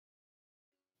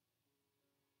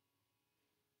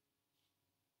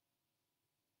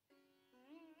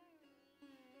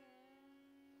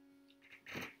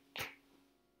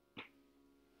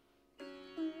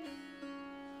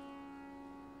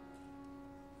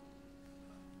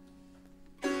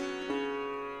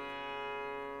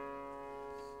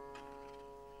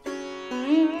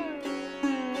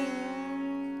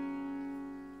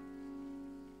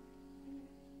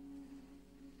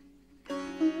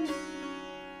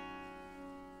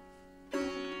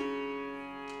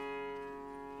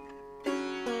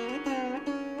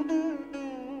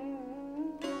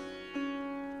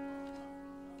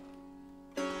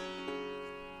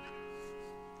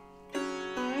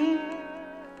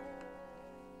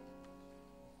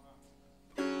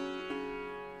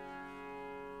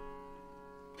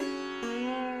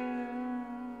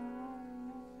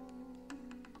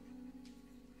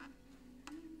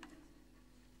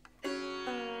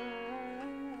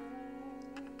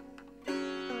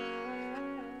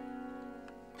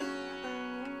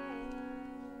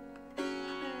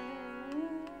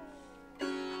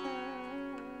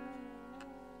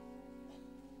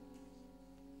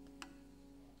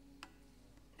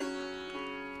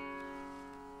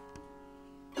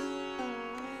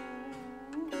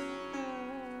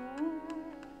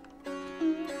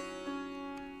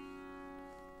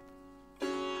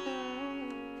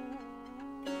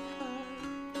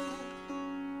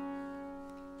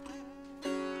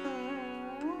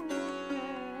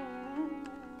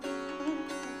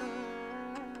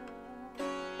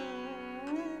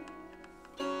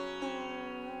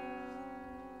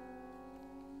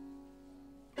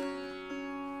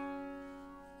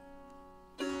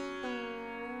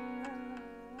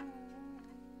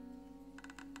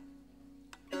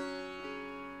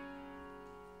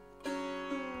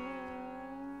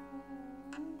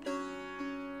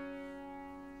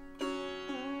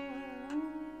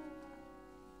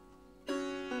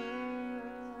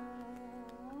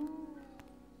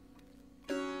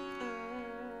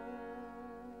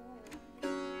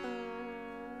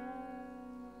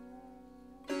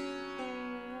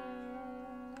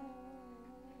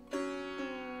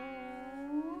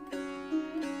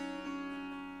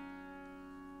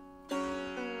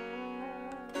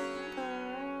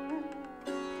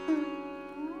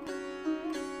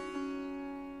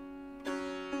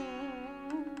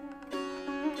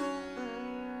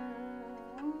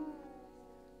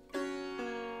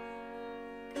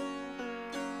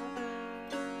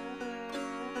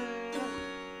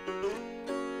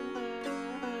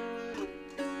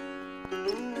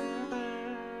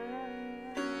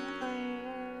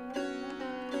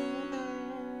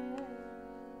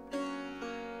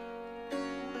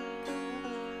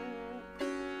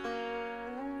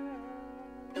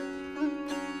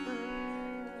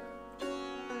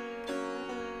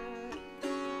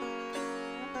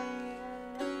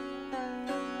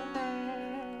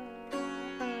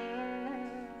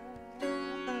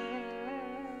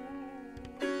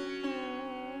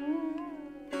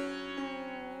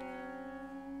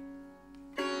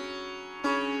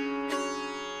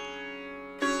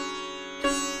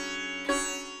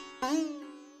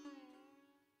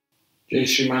Jai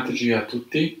Shri Mataji a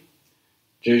tutti,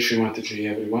 Jai Shri Mataji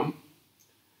everyone,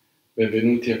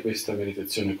 benvenuti a questa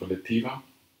meditazione collettiva.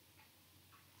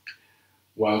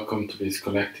 Welcome to this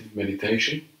collective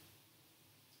meditation.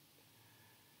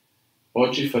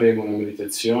 Oggi faremo una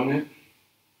meditazione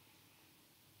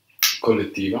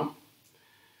collettiva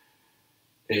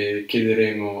e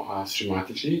chiederemo a Shri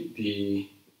Mataji di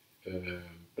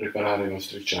preparare i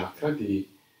nostri chakra, di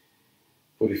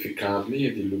purificarli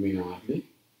e di illuminarli,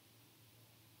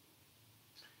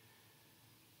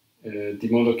 di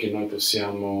modo che noi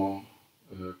possiamo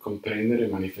comprendere e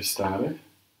manifestare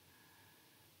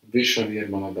Vishwa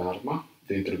Nirmala Dharma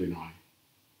dentro di noi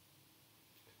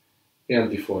e al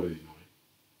di fuori di noi.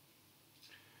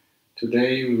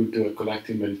 Today we will do a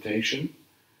collective meditation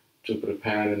to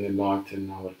prepare and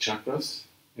enlighten our chakras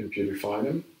and purify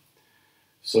them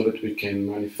so that we can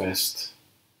manifest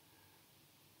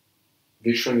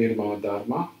Vishwa Nirmala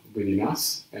Dharma within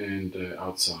us and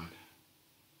outside.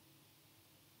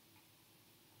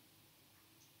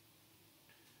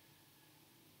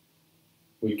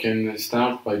 We can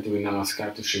start by doing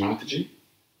Namaskar to Shri Mataji,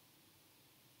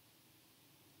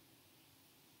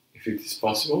 if it is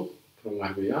possible, from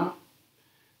where we are,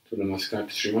 to Namaskar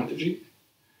to Shri Mataji,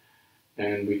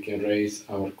 and we can raise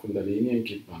our Kundalini and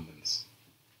keep abundance.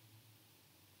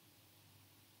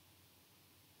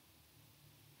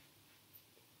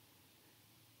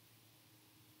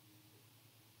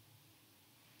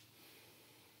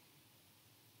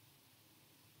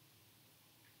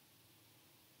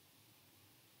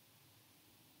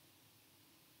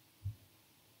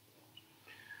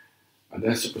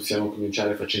 Adesso possiamo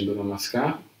cominciare facendo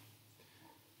Namaskar,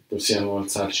 possiamo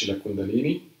alzarci la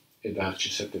Kundalini e darci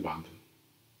 7 bandhan.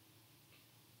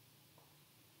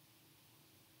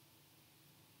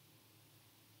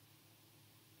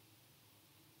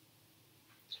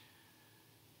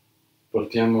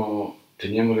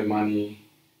 Teniamo le mani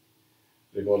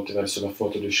rivolte verso la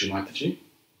foto di Shri Mataji.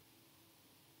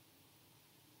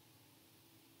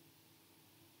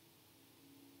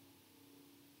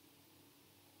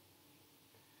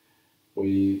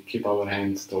 We keep our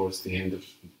hands towards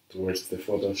the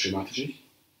photo of Shri Mataji.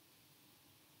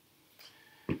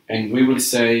 And we will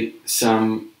say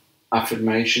some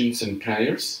affirmations and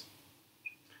prayers.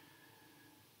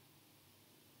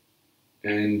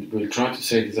 And we'll try to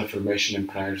say these affirmations and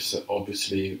prayers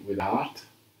obviously with heart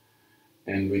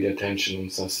and with attention on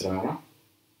Sahasrara,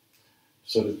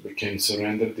 so that we can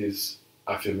surrender these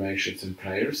affirmations and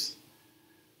prayers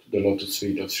to the lotus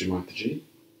feet of Shri Mataji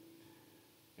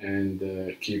and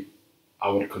keep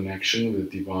our connection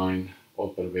with divine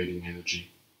all-pervading energy.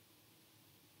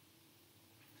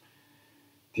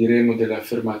 Diremo delle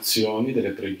affermazioni,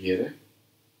 delle preghiere.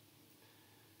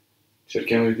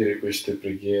 Cerchiamo di dire queste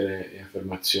preghiere e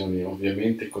affermazioni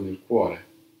ovviamente con il cuore,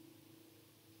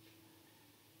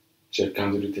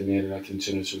 cercando di tenere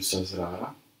l'attenzione sul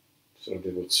Sahasrara, sulla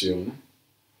devozione,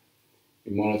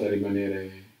 in modo da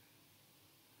rimanere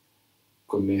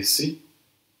connessi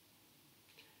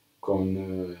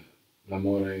con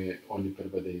l'amore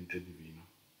onnipervadente e divino.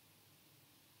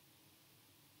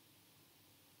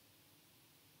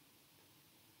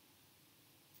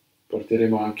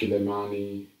 Porteremo anche le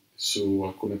mani su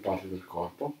alcune parti del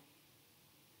corpo,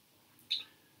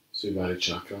 sui vari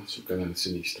chakra, sul canale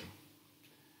sinistro.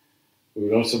 We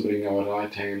will also bring our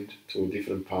right hand to a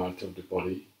different part of the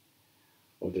body,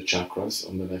 of the chakras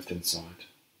on the left hand side.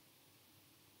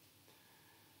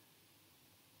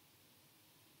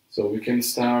 So we can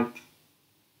start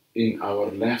in our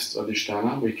left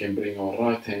Adhisthana. We can bring our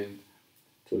right hand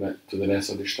to the left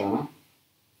Adhisthana.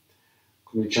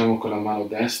 Cominciamo con la mano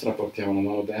destra, portiamo la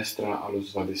mano destra allo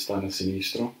Svadhisthana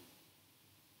sinistro.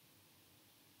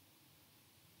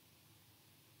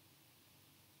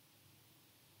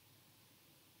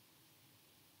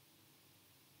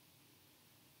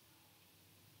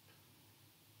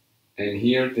 And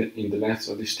here in the left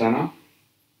Svadhisthana,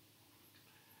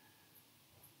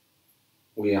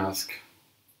 we ask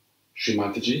Shri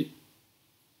Mataji,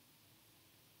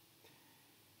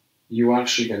 you are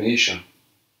Shri Ganesha.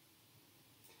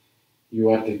 You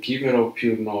are the giver of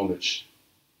pure knowledge.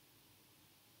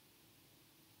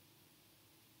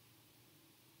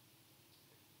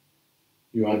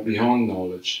 You are beyond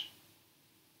knowledge.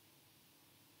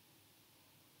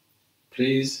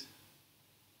 Please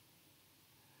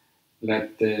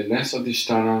let the less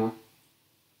Adhisthana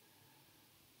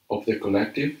of the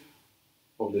collective,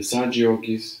 of the Sahaja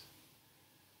Yogis,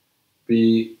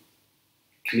 be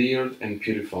cleared and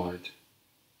purified.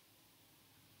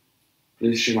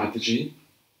 Please, Shri Mataji,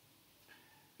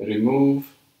 remove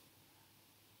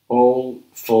all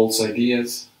false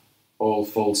ideas, all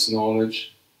false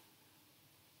knowledge,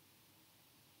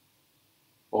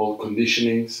 all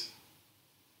conditionings,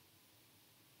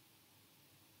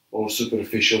 all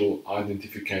superficial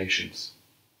identifications.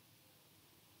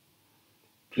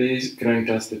 Please grant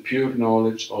us the pure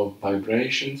knowledge of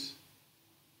vibrations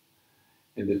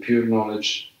and the pure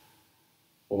knowledge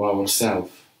of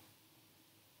ourself.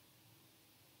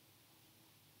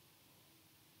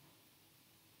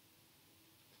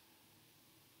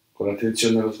 Con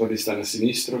l'attenzione allo Svadhisthana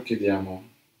sinistro chiediamo: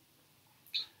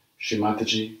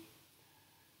 Shrimataji,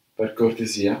 per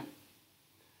cortesia,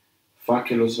 fa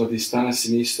che lo Svadhisthana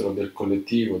sinistro del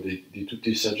collettivo di tutti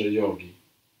i Saggya Yogi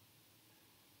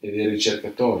e dei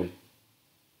ricercatori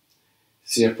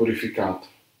sia purificato.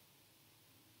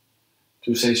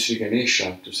 Tu sei Sri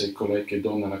Ganesha, tu sei colei che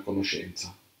dona la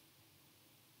conoscenza.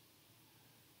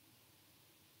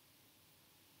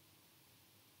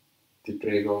 Ti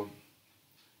prego,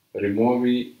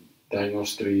 rimuovi dai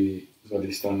nostri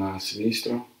Svadhisthana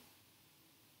sinistro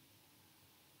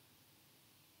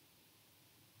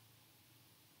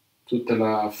tutta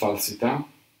la falsità,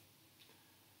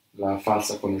 la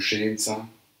falsa conoscenza,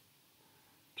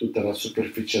 tutta la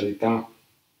superficialità,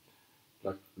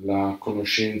 la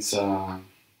conoscenza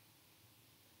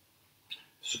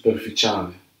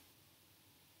superficiale.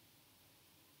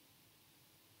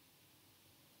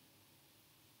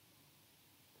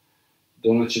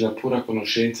 Donaci la pura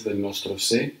conoscenza del nostro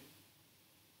sé,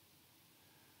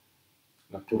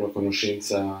 la pura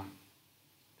conoscenza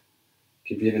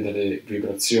che viene dalle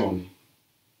vibrazioni.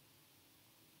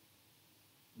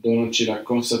 Donaci la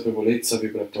consapevolezza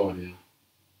vibratoria,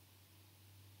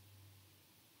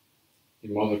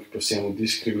 in modo che possiamo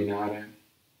discriminare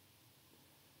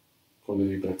con le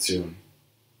vibrazioni.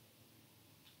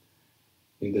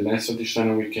 In the last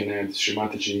Adhisthana we can add,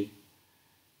 Shrimataji,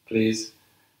 please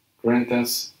grant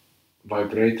us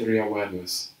vibratory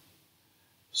awareness,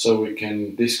 so we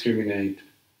can discriminate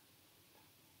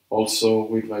also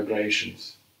with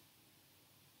vibrations.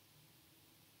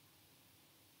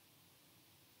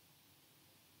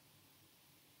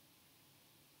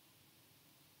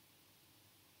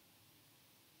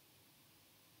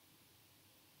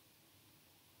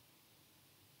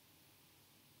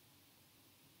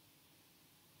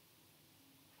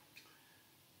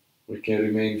 We can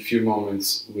remain a few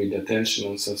moments with attention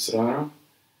on Sahasrara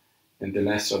and the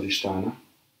last Adhisthana.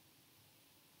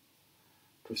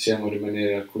 Possiamo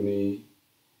rimanere alcuni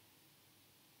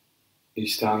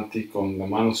istanti con la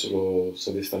mano sullo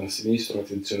Svadhisthana sinistro,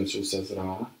 l'attenzione sul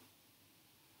Sahasrara,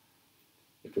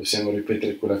 e possiamo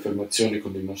ripetere quelle affermazioni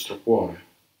con il nostro cuore.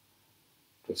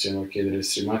 Possiamo chiedere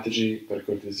Srimataji, per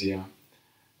cortesia,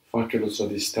 fa che lo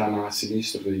Svadhisthana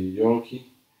sinistro degli yogi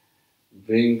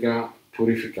venga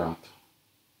purificato.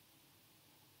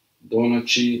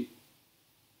 Donaci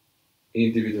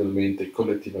individualmente e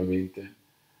collettivamente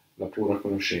la pura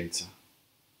conoscenza.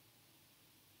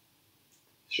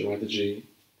 Srimataji,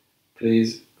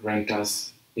 please grant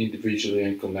us individually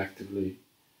and collectively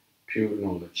pure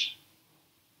knowledge.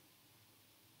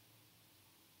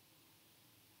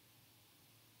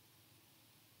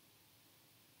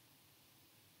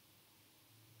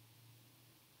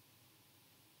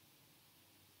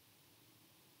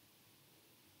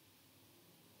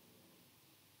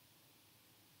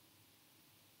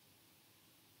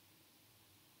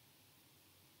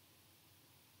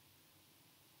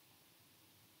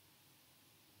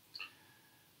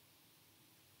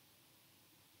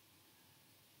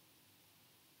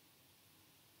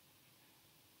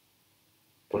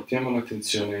 Portiamo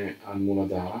l'attenzione al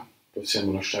Muladhara,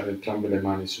 possiamo lasciare entrambe le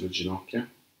mani sulle ginocchia,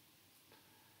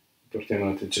 portiamo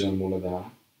l'attenzione al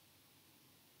Muladhara.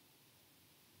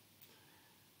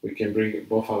 We can bring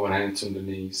both our hands on the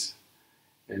knees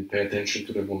and pay attention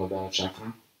to the Muladhara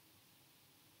chakra.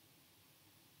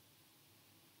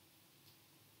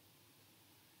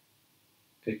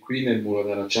 E qui nel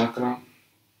Muladhara chakra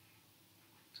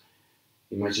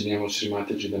immaginiamo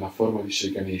Srimataji nella forma di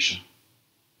Sri Ganesha.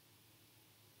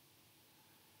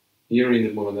 Here in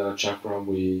the Muladhara chakra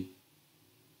we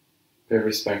pay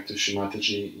respect to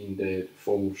Srimataji in the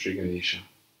form of Sri Ganesha.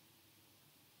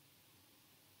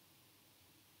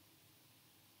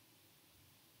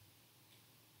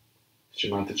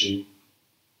 Srimataji,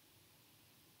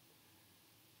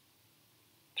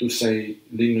 tu sei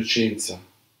l'innocenza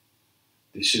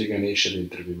di Sri Ganesha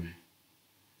dentro di me.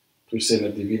 Tu sei la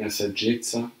divina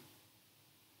saggezza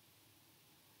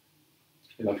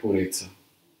e la purezza.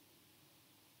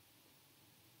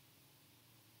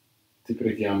 Ti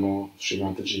preghiamo,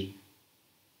 Srimataji,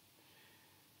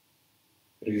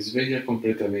 risveglia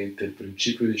completamente il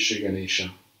principio di Sri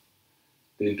Ganesha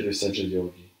dentro i Saggya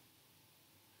Yogi.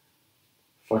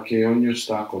 Fa che ogni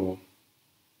ostacolo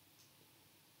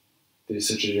dei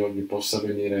Saggi Yogi possa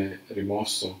venire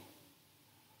rimosso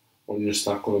ogni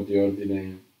ostacolo di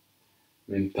ordine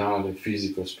mentale,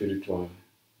 fisico, spirituale.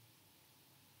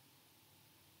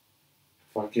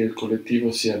 Fa che il collettivo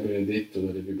sia benedetto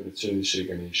dalle vibrazioni di Sri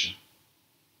Ganesha.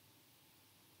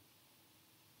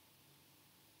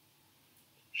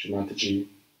 Shrimataji,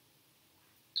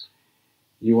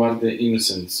 you are the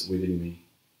innocence within me.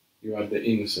 You are the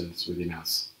innocence within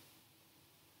us.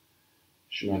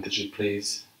 Shrimataji,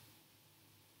 please,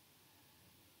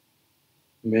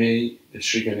 may the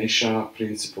Sri Ganesha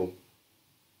principle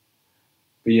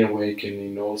be awakened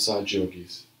in all Saj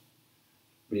Yogis,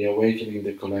 be awakened in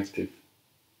the collective.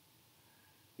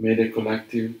 May the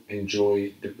collective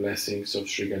enjoy the blessings of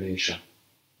Sri Ganesha.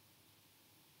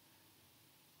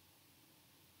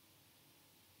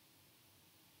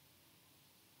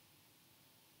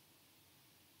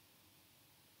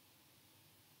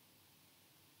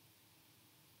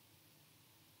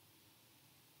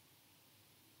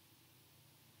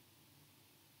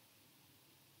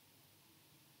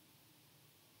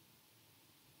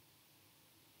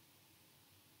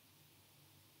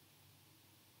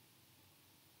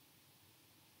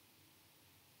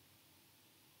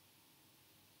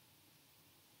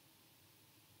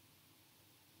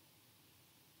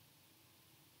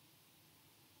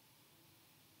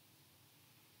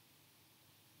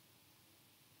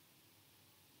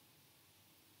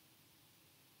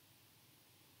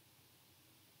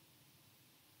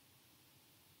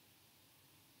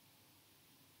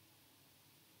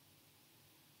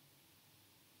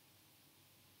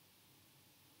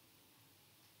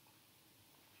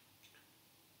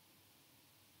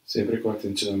 Sempre con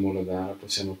attenzione al Muladhara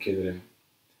possiamo chiedere,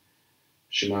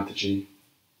 Shrimataji,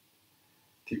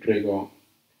 ti prego,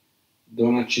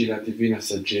 donaci la divina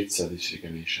saggezza di Sri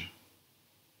Ganesha.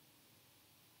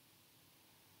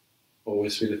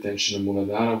 Always with attention to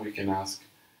Muladhara, we can ask,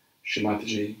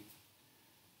 Shrimataji,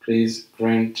 please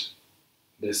grant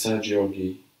the Saj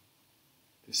Yogis,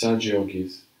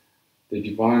 the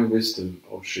divine wisdom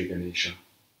of Sri Ganesha.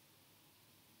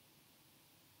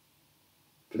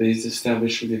 Please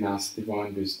establish within us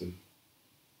divine wisdom.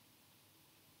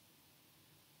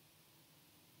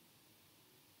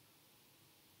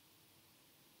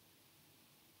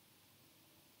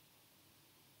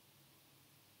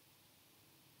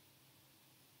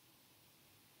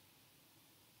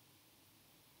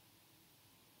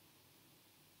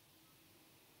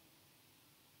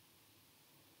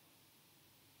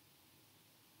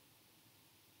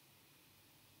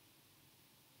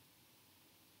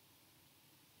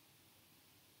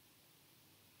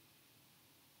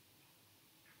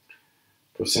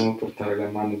 Possiamo portare la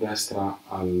mano destra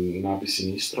al navi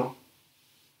sinistro,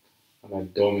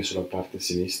 all'addome sulla parte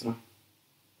sinistra.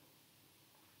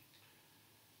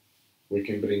 We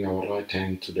can bring our right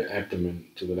hand to the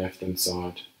abdomen, to the left hand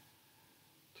side,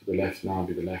 to the left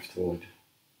navi, the left void.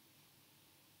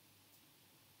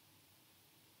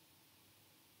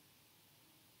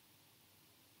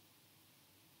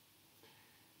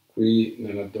 Qui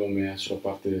nell'addome sulla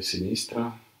parte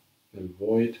sinistra, nel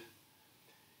void,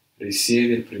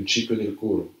 risiede il principio del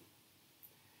Guru.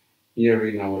 Here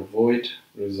in our void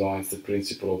resides the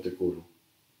principle of the Guru.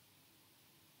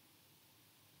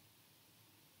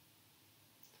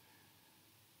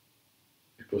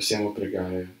 E possiamo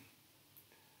pregare,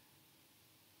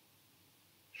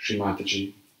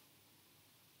 Shrimataji,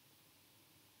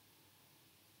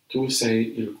 tu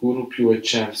sei il Guru più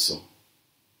eccelso,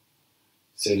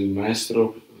 sei il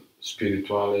maestro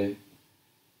spirituale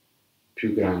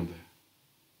più grande.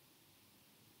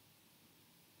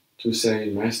 Tu sei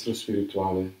il maestro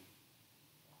spirituale,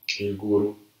 il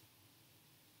Guru,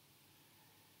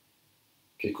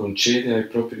 che concede ai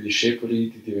propri discepoli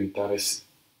di diventare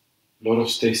loro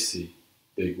stessi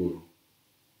dei Guru,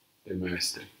 dei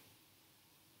maestri.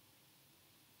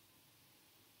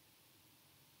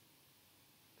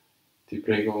 Ti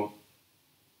prego,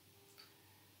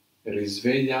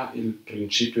 risveglia il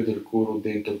principio del Guru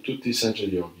dentro tutti i Saggi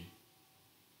Yogi.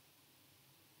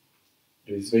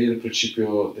 Risveglia il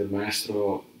principio del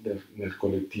maestro nel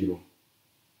collettivo.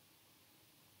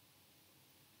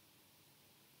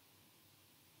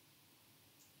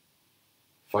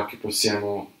 Fa che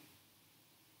possiamo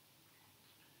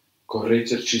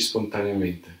correggerci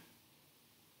spontaneamente.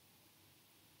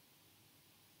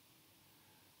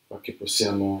 Fa che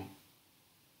possiamo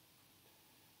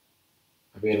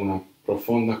avere una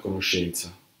profonda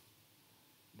conoscenza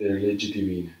delle leggi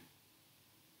divine.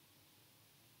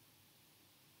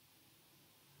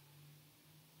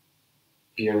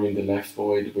 Here in the left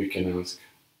void we can ask,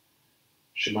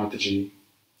 Shrimataji,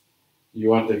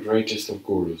 you are the greatest of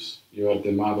Gurus, you are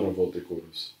the mother of all the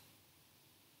Gurus.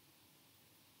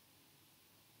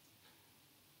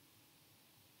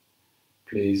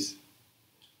 Please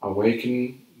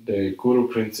awaken the Guru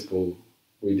principle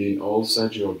within all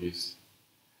Saj Yogis,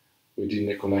 within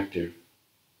the collective.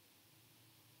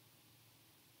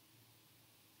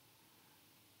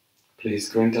 Please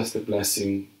grant us the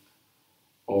blessing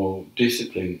of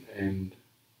discipline and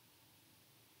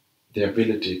the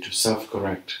ability to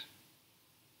self-correct.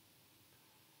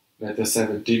 Let us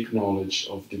have a deep knowledge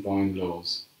of divine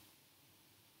laws.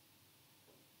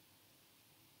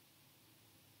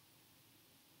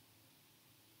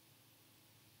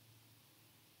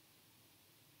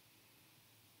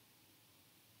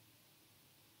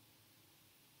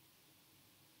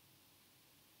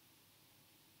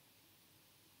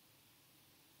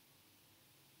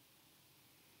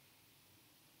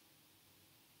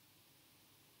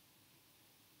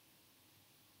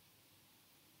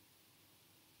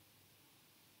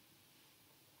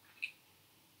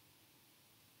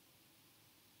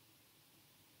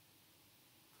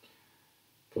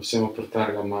 Possiamo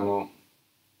portare la mano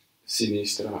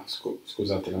sinistra,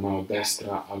 scusate, la mano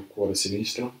destra al cuore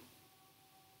sinistro.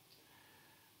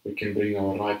 We can bring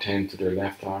our right hand to the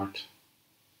left heart.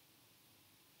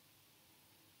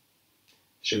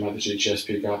 Shemataji ci ha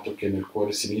spiegato che nel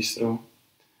cuore sinistro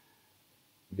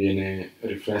viene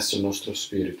riflesso il nostro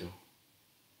spirito,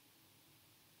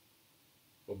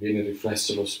 o viene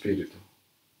riflesso lo spirito.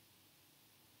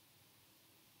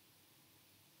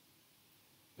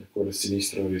 Nel cuore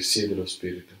sinistro risiede lo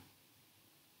spirito.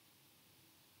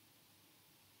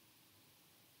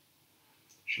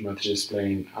 Shemataji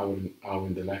explained how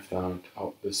in the left heart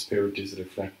how the spirit is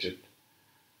reflected,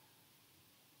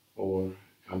 or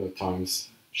other times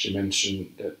she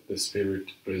mentioned that the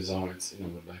spirit resides in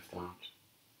our left heart.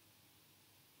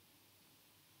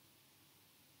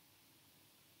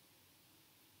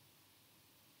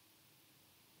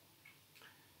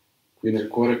 Qui nel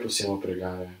cuore possiamo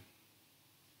pregare.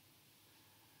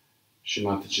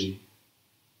 Shemataji,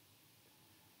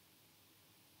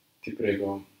 ti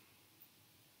prego,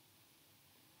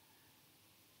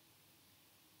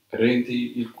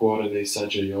 rendi il cuore dei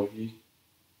Saja Yogi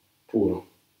puro.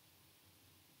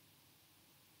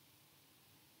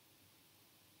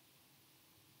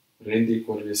 Rendi il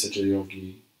cuore dei Saja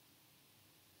Yogi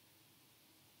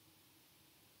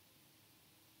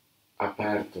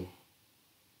aperto,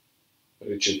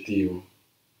 ricettivo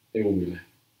e umile.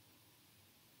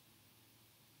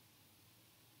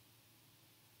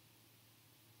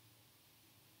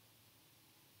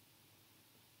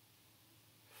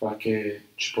 Fa che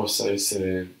ci possa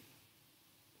essere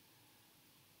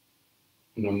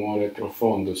un amore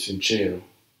profondo, sincero,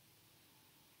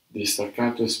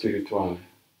 distaccato e spirituale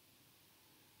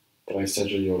tra i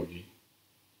Saja Yogi.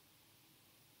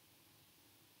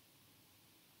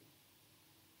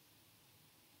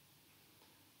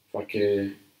 Fa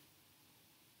che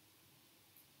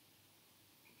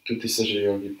tutti i Saja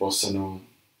Yogi possano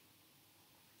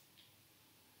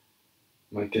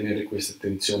mantenere questa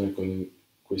attenzione,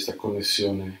 questa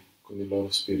connessione con il loro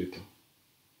spirito,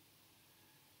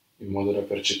 in modo da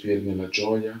percepirne la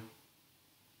gioia,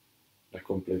 la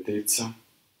completezza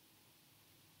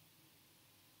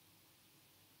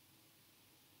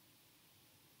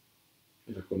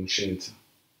e la conoscenza.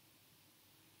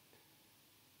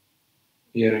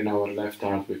 Here in our left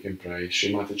heart we can pray,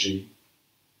 Shemataji,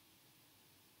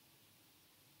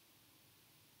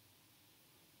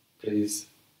 please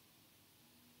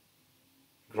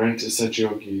grant the Saj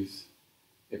Yogis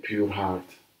a pure heart,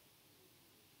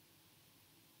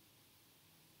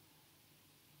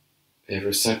 a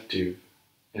receptive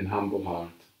and humble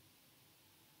heart.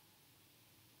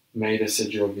 May the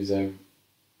Saj Yogis have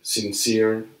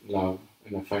sincere love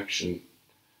and affection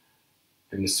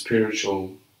and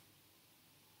spiritual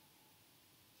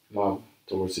love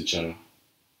towards each other.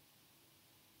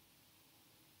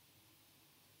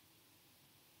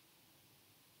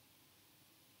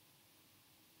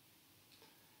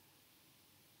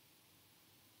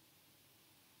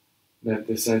 Let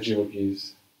the Saj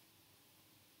Yogis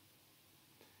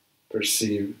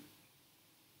perceive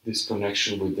this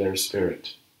connection with their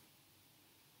spirit,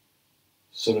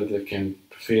 so that they can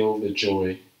feel the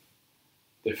joy,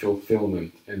 the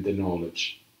fulfillment, and the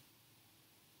knowledge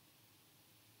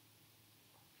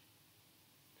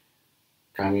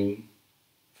coming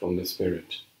from the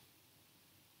spirit.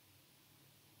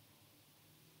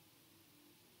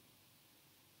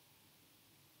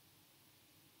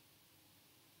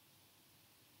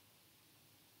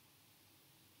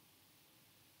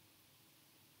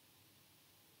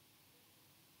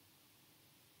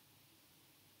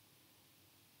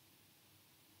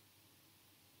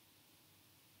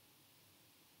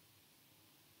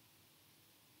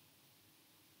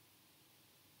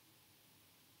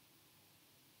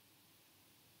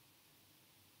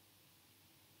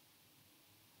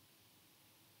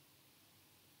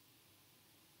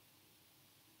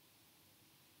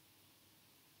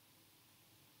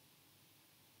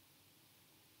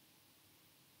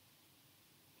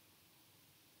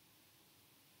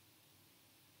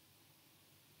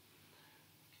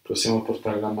 Possiamo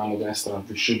portare la mano destra al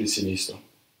Vishuddhi sinistro.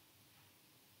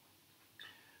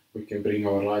 We can bring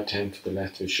our right hand to the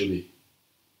left Vishuddhi.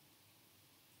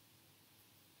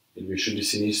 Il Vishuddhi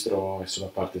sinistro è sulla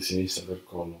parte sinistra del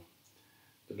collo.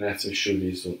 The left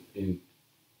Vishuddhi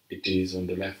is on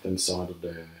the left hand side of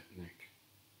the neck.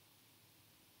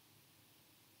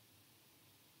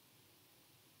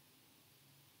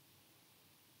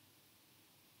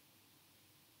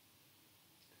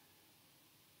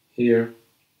 Here,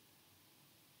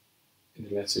 in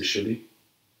the left Vishuddhi,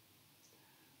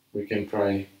 we can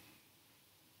pray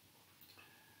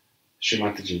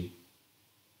Shrimataji.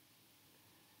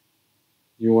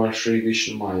 You are Sri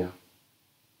Vishnu Maya.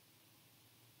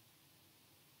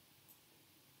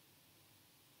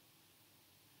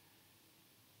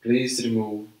 Please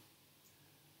remove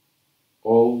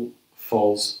all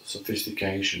false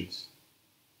sophistications,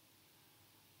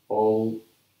 all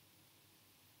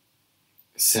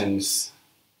sense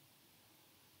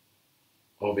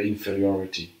of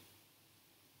inferiority,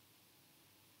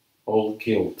 all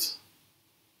guilt.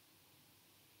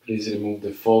 Please remove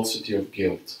the falsity of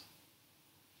guilt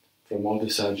from all the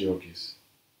Sahaja-yogis.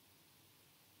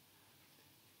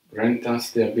 Grant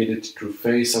us the ability to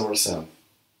face ourselves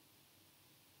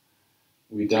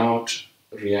without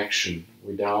reaction,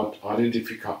 without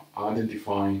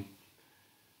identifying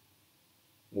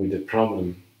with the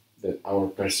problem that our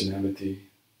personality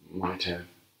might have.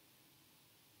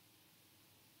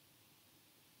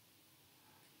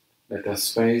 Let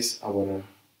us face our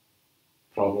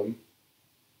problem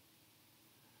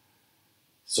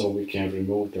so we can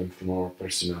remove them from our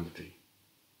personality.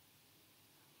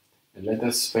 And let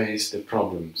us face the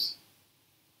problems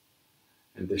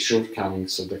and the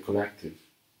shortcomings of the collective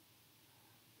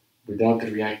without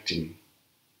reacting,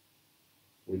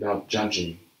 without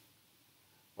judging,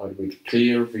 but with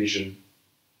clear vision,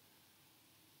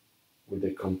 with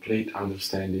a complete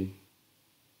understanding,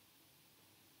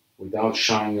 without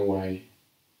shying away,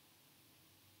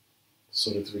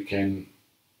 so that we can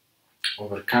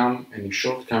overcome any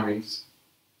shortcomings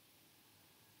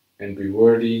and be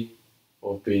worthy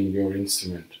of being your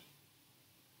instrument,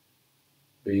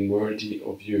 being worthy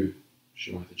of you,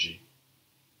 Shrimataji,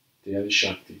 the Adi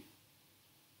Shakti.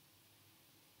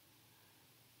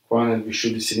 Qua nel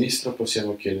Vishuddhi sinistro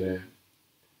possiamo chiedere,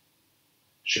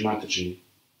 Shrimataji,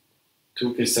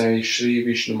 tu che sei Sri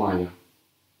Vishnu Maya,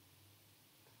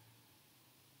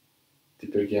 ti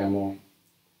preghiamo,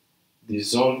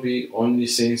 dissolvi ogni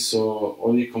senso,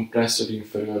 ogni complesso di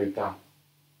inferiorità,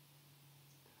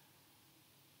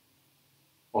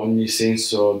 ogni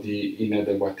senso di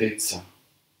inadeguatezza,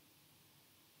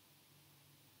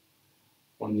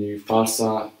 ogni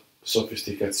falsa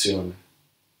sofisticazione.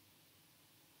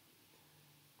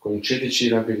 Concedici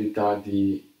l'abilità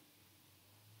di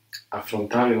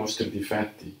affrontare i nostri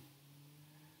difetti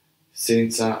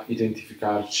senza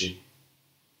identificarci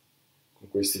con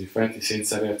questi difetti,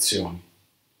 senza reazioni,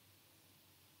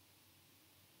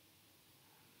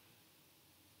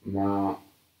 ma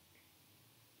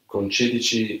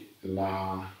concedici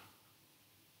la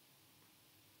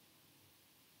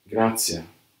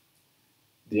grazia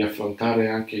di affrontare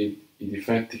anche i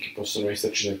difetti che possono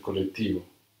esserci nel collettivo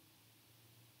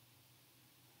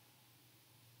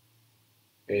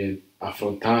e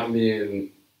affrontarli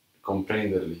e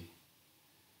comprenderli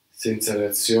senza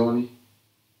reazioni,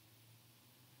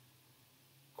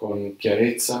 con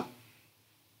chiarezza,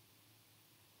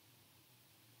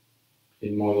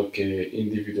 in modo che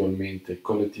individualmente,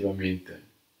 collettivamente,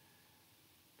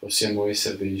 possiamo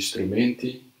essere degli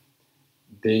strumenti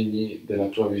degni della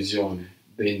tua visione,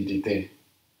 degni di te,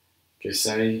 che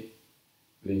sei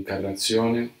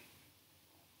l'incarnazione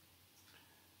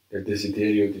del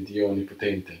desiderio di Dio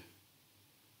Onnipotente,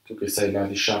 tu che sei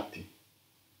l'Adi Shakti,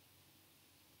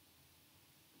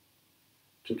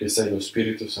 tu che sei lo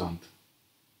Spirito Santo.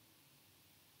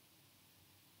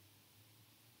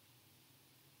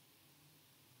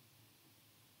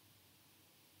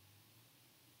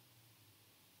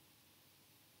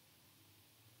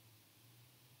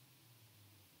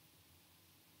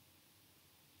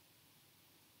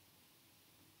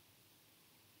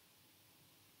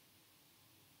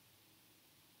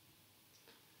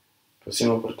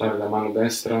 Possiamo portare la mano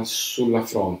destra sulla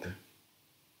fronte.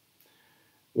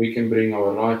 We can bring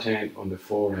our right hand on the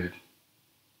forehead.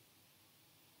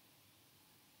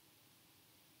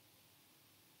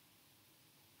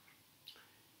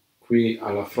 Qui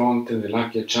alla fronte,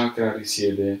 nell'Akya Chakra,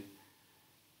 risiede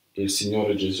il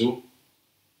Signore Gesù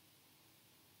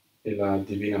e la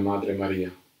Divina Madre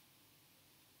Maria.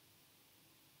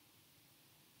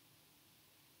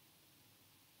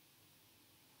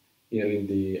 Here in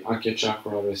the Akya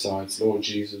Chakra resides Lord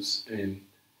Jesus and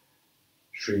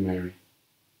Sri Mary.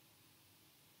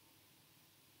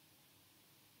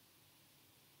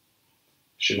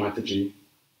 Shri Mataji,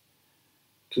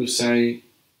 tu sei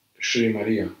Sri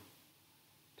Maria,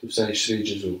 tu sei Sri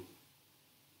Gesù.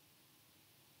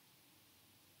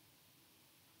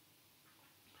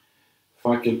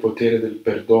 Fa che il potere del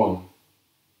perdono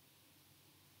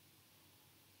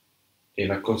e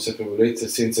la consapevolezza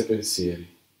senza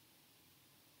pensieri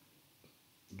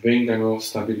vengano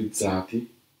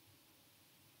stabilizzati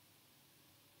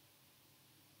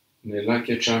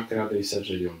nell'Akya Chakra dei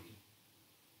Saggia Yogi.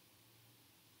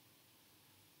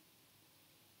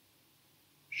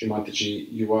 Shri Mataji,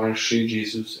 you are Sri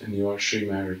Jesus and you are Sri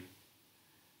Mary.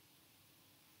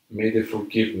 May the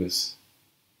forgiveness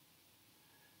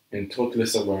and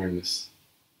thoughtless awareness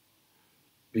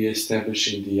be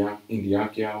established in the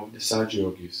Akya of the Saggia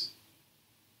Yogis.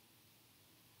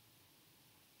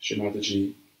 Shri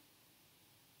Mataji,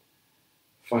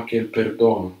 fa che il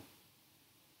perdono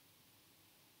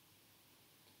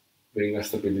venga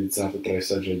stabilizzato tra i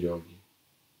Saggia Yogi.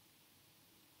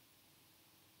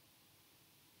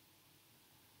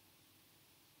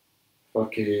 Fa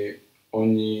che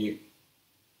ogni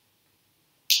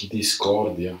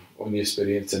discordia, ogni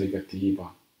esperienza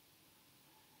negativa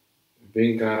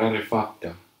venga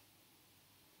rarefatta,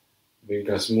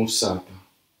 venga smussata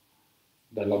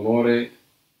dall'amore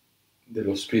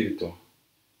dello Spirito.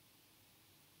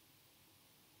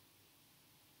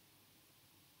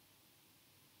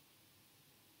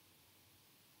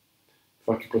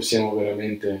 Fa che possiamo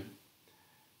veramente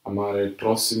amare il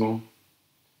prossimo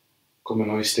come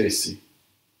noi stessi,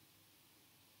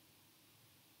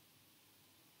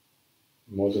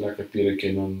 in modo da capire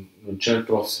che non c'è il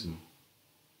prossimo,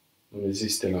 non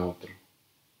esiste l'altro.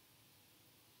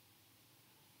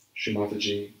 Shri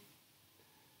Mataji,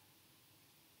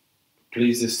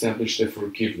 please establish the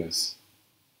forgiveness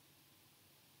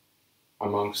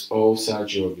amongst all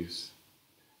Saggia Yogis.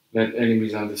 Let any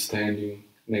misunderstanding,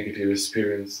 negative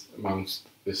experience amongst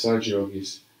the Saggia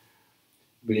Yogis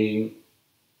being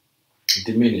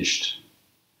diminished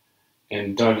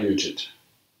and diluted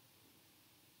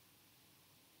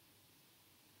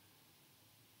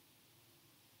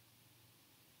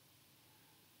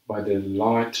by the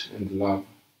light and love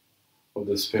of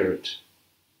the Spirit.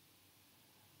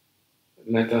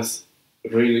 Let us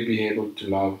really be able to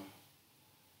love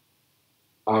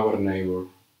our neighbor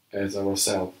as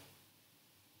ourselves.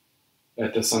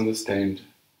 Let us understand,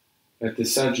 let the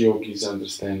Saggia Yogis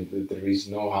understand that there is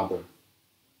no other.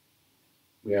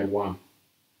 We are one.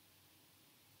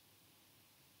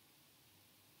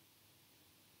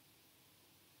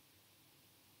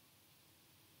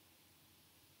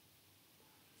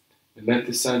 And let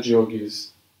the Saggia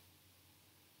Yogis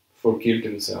forgive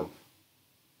themselves.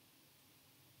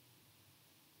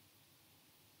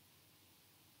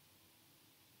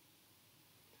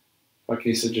 Fa che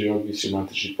i Saggia Yogi Shri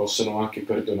Mataji possano anche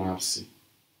perdonarsi.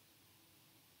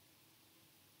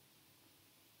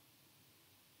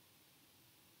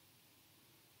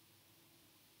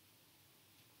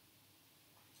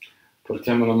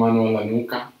 Portiamo la mano alla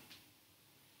nuca,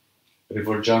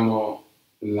 rivolgiamo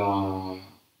lo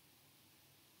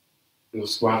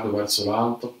sguardo verso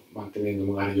l'alto, mantenendo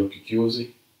magari gli occhi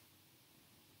chiusi.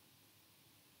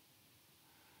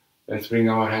 Let's bring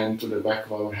our hand to the back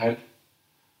of our head.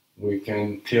 We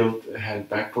can tilt the head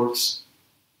backwards,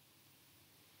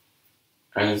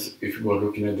 as if we were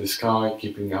looking at the sky,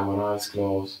 keeping our eyes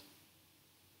closed.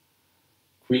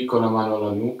 Qui con la mano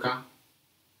alla nuca,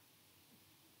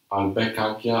 al back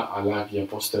agya, all'agya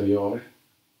posteriore,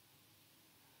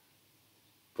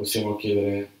 possiamo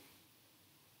chiedere,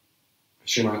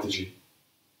 Shri Mataji,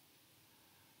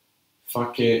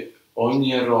 fa che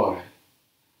ogni errore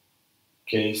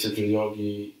che i Saggia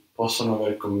Yogi possono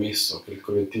aver commesso, che il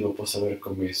collettivo possa aver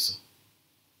commesso,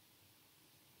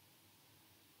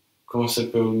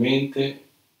 consapevolmente,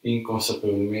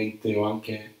 inconsapevolmente o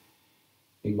anche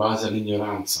in base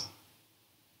all'ignoranza,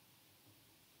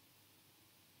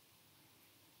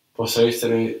 possa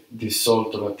essere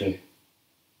dissolto da te.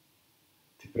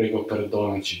 Ti prego,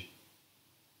 perdonaci.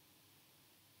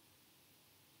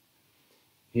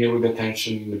 Here with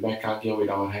attention in the back agya, with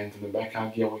our hand in the back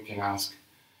agya, we can ask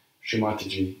Shri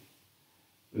Mataji,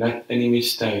 let any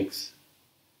mistakes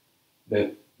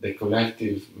that the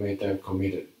collective might have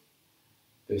committed,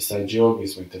 the Saggia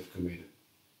Yogis might have committed,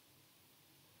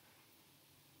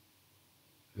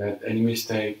 let any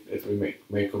mistake that we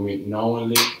may commit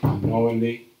knowingly,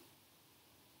 unknowingly,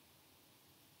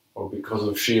 or because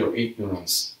of sheer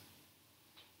ignorance,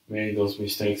 may those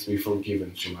mistakes be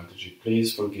forgiven, Shri Mataji.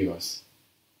 Please forgive us.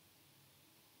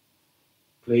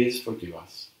 Please forgive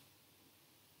us.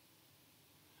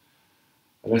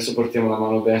 Adesso portiamo la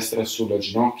mano destra sulla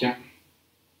ginocchia,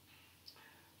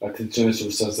 l'attenzione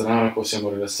sul Sahasrara, possiamo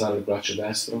rilassare il braccio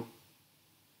destro.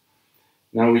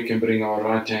 Now we can bring our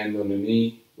right hand on the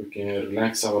knee, we can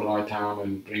relax our right arm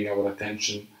and bring our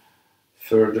attention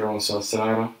further on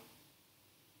Sahasrara.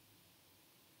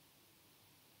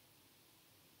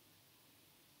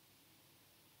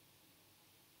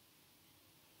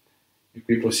 E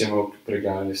qui possiamo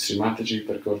pregare Srimataji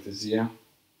per cortesia.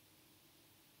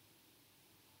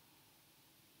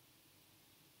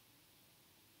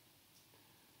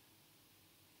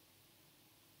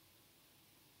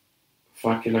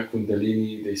 Fa che la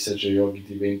Kundalini dei Saggya Yogi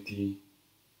diventi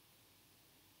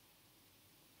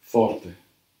forte.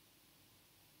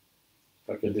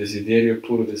 Fa che il desiderio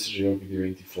puro dei Saggya Yogi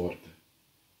diventi forte.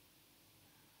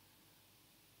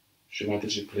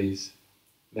 Srimataji, please,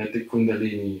 let the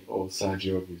Kundalini of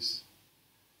Saggya Yogis,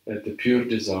 let the pure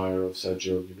desire of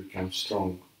Saggya Yogi become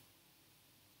strong.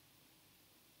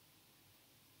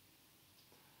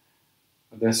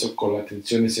 Adesso con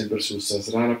l'attenzione sempre sul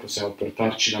Sahasrara possiamo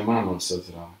portarci la mano al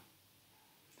Sahasrara.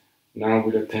 Now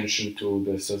with attention to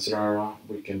the Sahasrara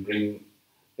we can bring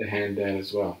the hand there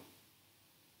as well.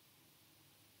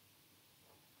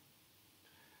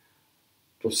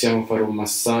 Possiamo fare un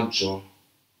massaggio,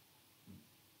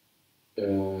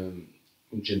 un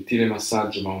gentile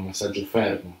massaggio, ma un massaggio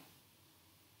fermo,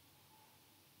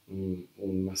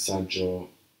 un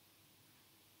massaggio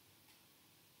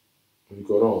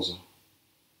vigoroso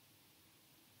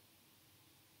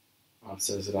al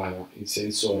Sahasrara in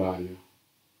senso orario.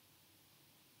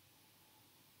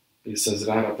 Il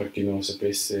Sahasrara, per chi non lo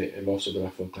sapesse, è l'osso della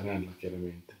fontanella,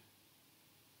 chiaramente,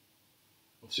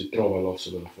 o si trova l'osso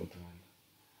della fontanella.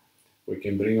 We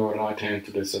can bring our right hand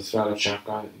to the Sahasrara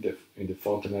chakra in the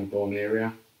fontanel bone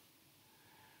area.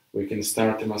 We can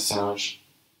start a massage,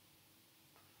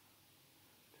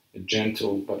 a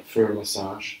gentle but firm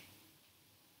massage.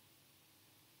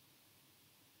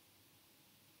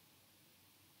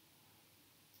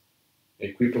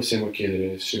 E qui possiamo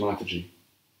chiedere, Srimataji,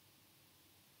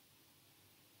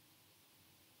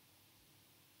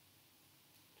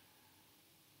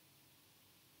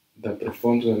 dal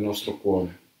profondo del nostro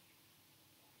cuore,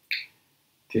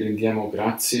 ti rendiamo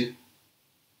grazie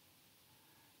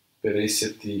per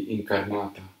esserti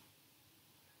incarnata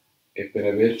e per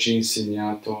averci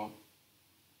insegnato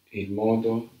il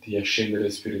modo di ascendere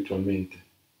spiritualmente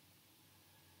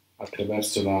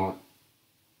attraverso la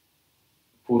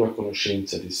pura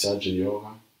conoscenza di Saggya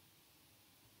Yoga,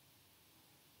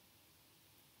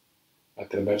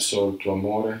 attraverso il tuo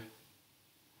amore,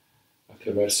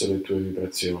 attraverso le tue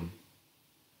vibrazioni.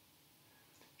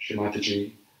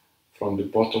 Srimataji, from the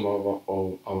bottom of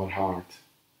our heart,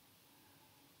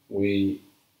 we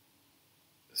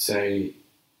say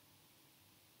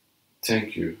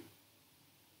thank you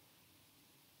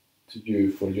to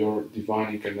you for your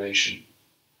divine incarnation,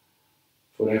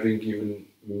 for having given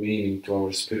meaning to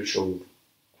our spiritual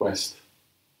quest.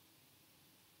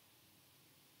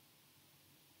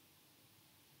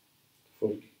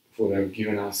 For having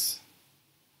given us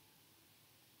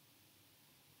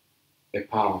a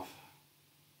path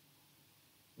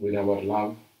with our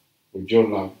love, with your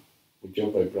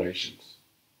vibrations,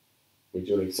 with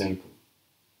your example.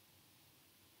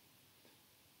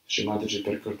 Srimataji,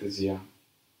 per cortesia,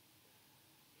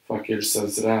 fa che il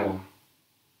Sahasrara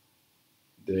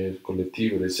del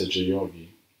collettivo dei Saggya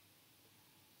Yogi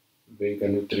venga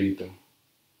nutrito,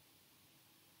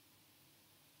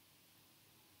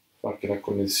 fa che la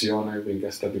connessione venga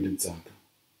stabilizzata.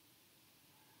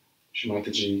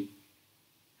 Srimataji,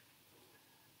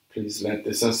 please let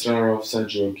the Sahasrara of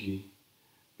Saggya Yogi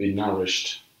be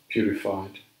nourished,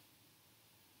 purified.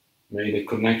 May the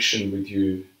connection with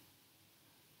you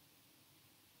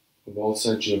of all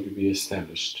Saggya Yogi be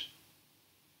established.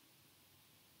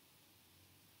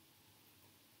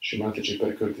 Srimataji,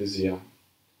 per cortesia,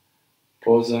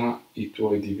 posa i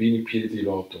tuoi divini piedi di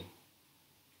loto,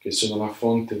 che sono la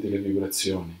fonte delle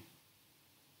vibrazioni,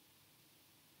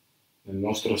 nel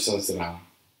nostro Sahasrara.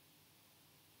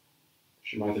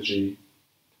 Srimataji,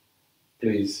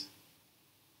 please,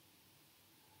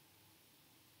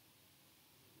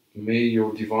 may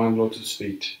your divine lotus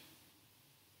feet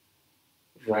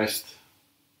rest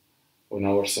on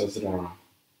our Sahasrara.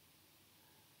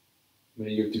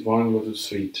 May your divine lotus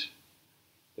feet,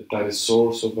 that are the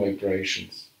source of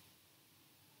vibrations,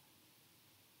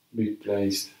 be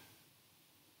placed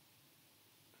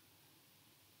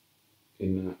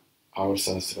in our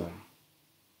Sahasrara.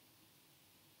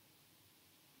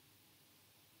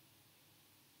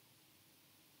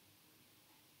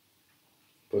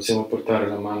 Possiamo portare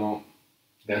la mano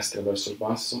destra verso il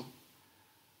basso.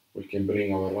 We can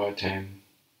bring our right hand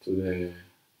to the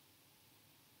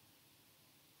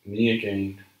knee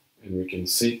again, and we can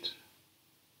sit.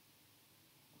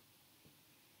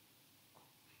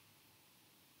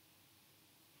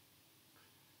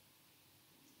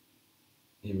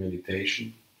 In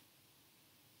meditation.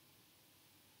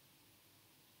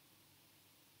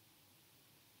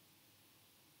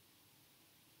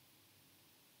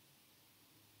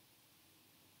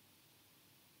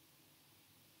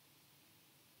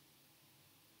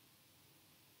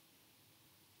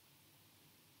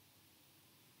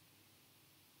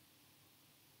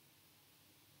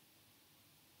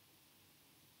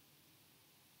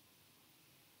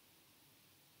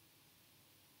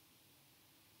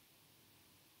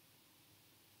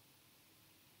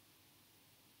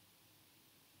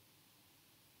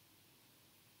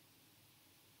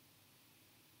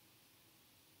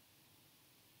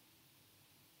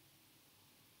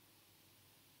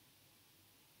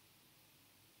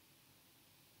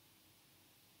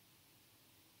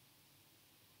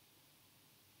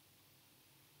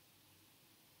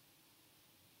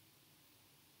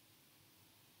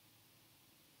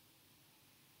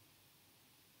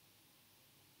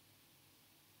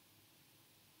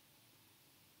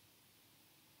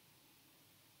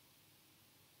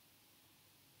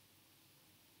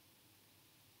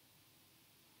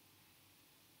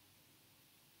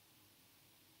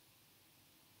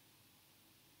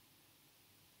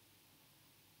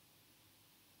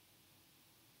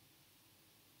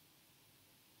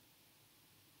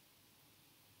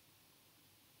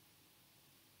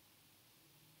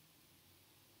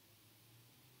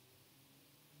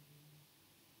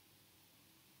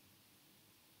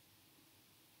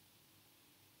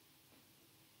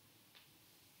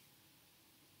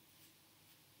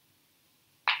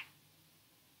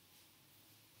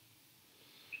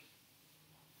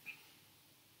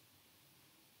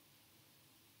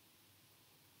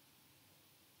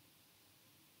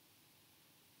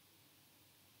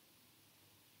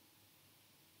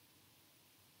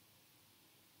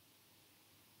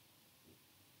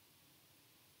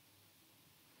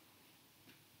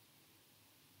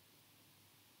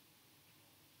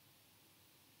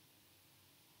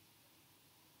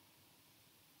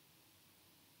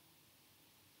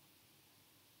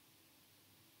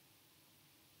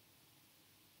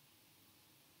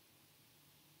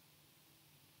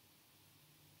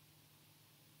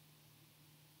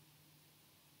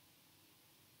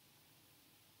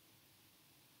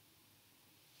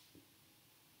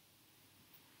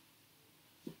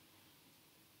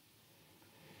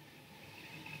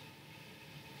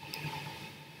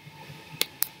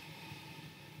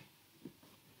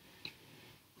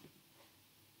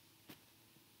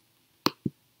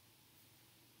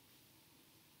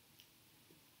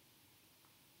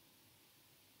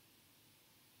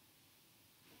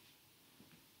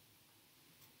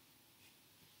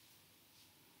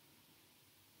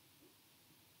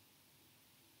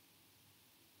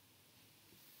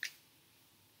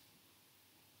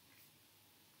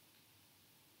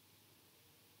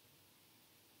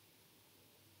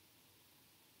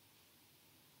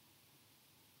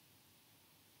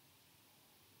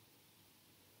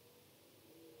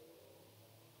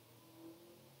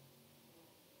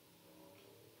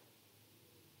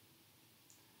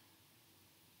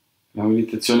 La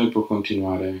meditazione può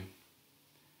continuare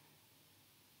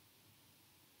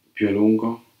più a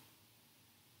lungo,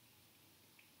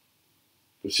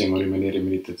 possiamo rimanere in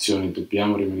meditazione,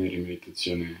 dobbiamo rimanere in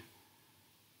meditazione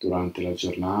durante la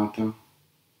giornata,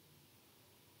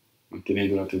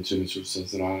 mantenendo l'attenzione sul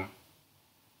Sahasrara,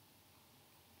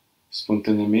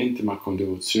 spontaneamente ma con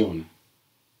devozione.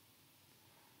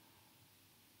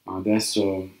 Ma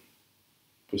adesso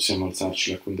possiamo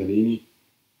alzarci la Kundalini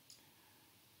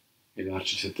e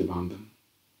darci 7 bandhan.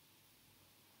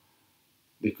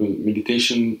 The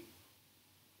meditation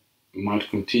might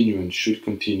continue and should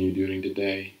continue during the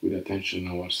day with attention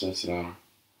on our Sahasrara.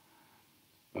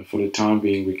 But for the time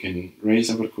being, we can raise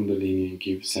our Kundalini and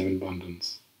give 7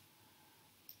 bandhans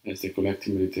as the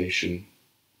collective meditation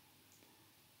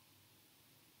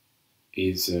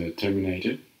is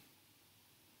terminated.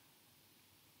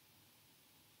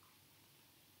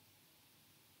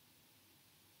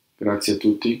 Grazie a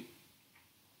tutti.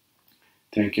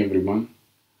 Thank you everyone.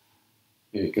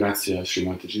 E grazie a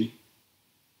Srimataji.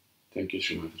 Thank you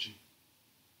Srimataji.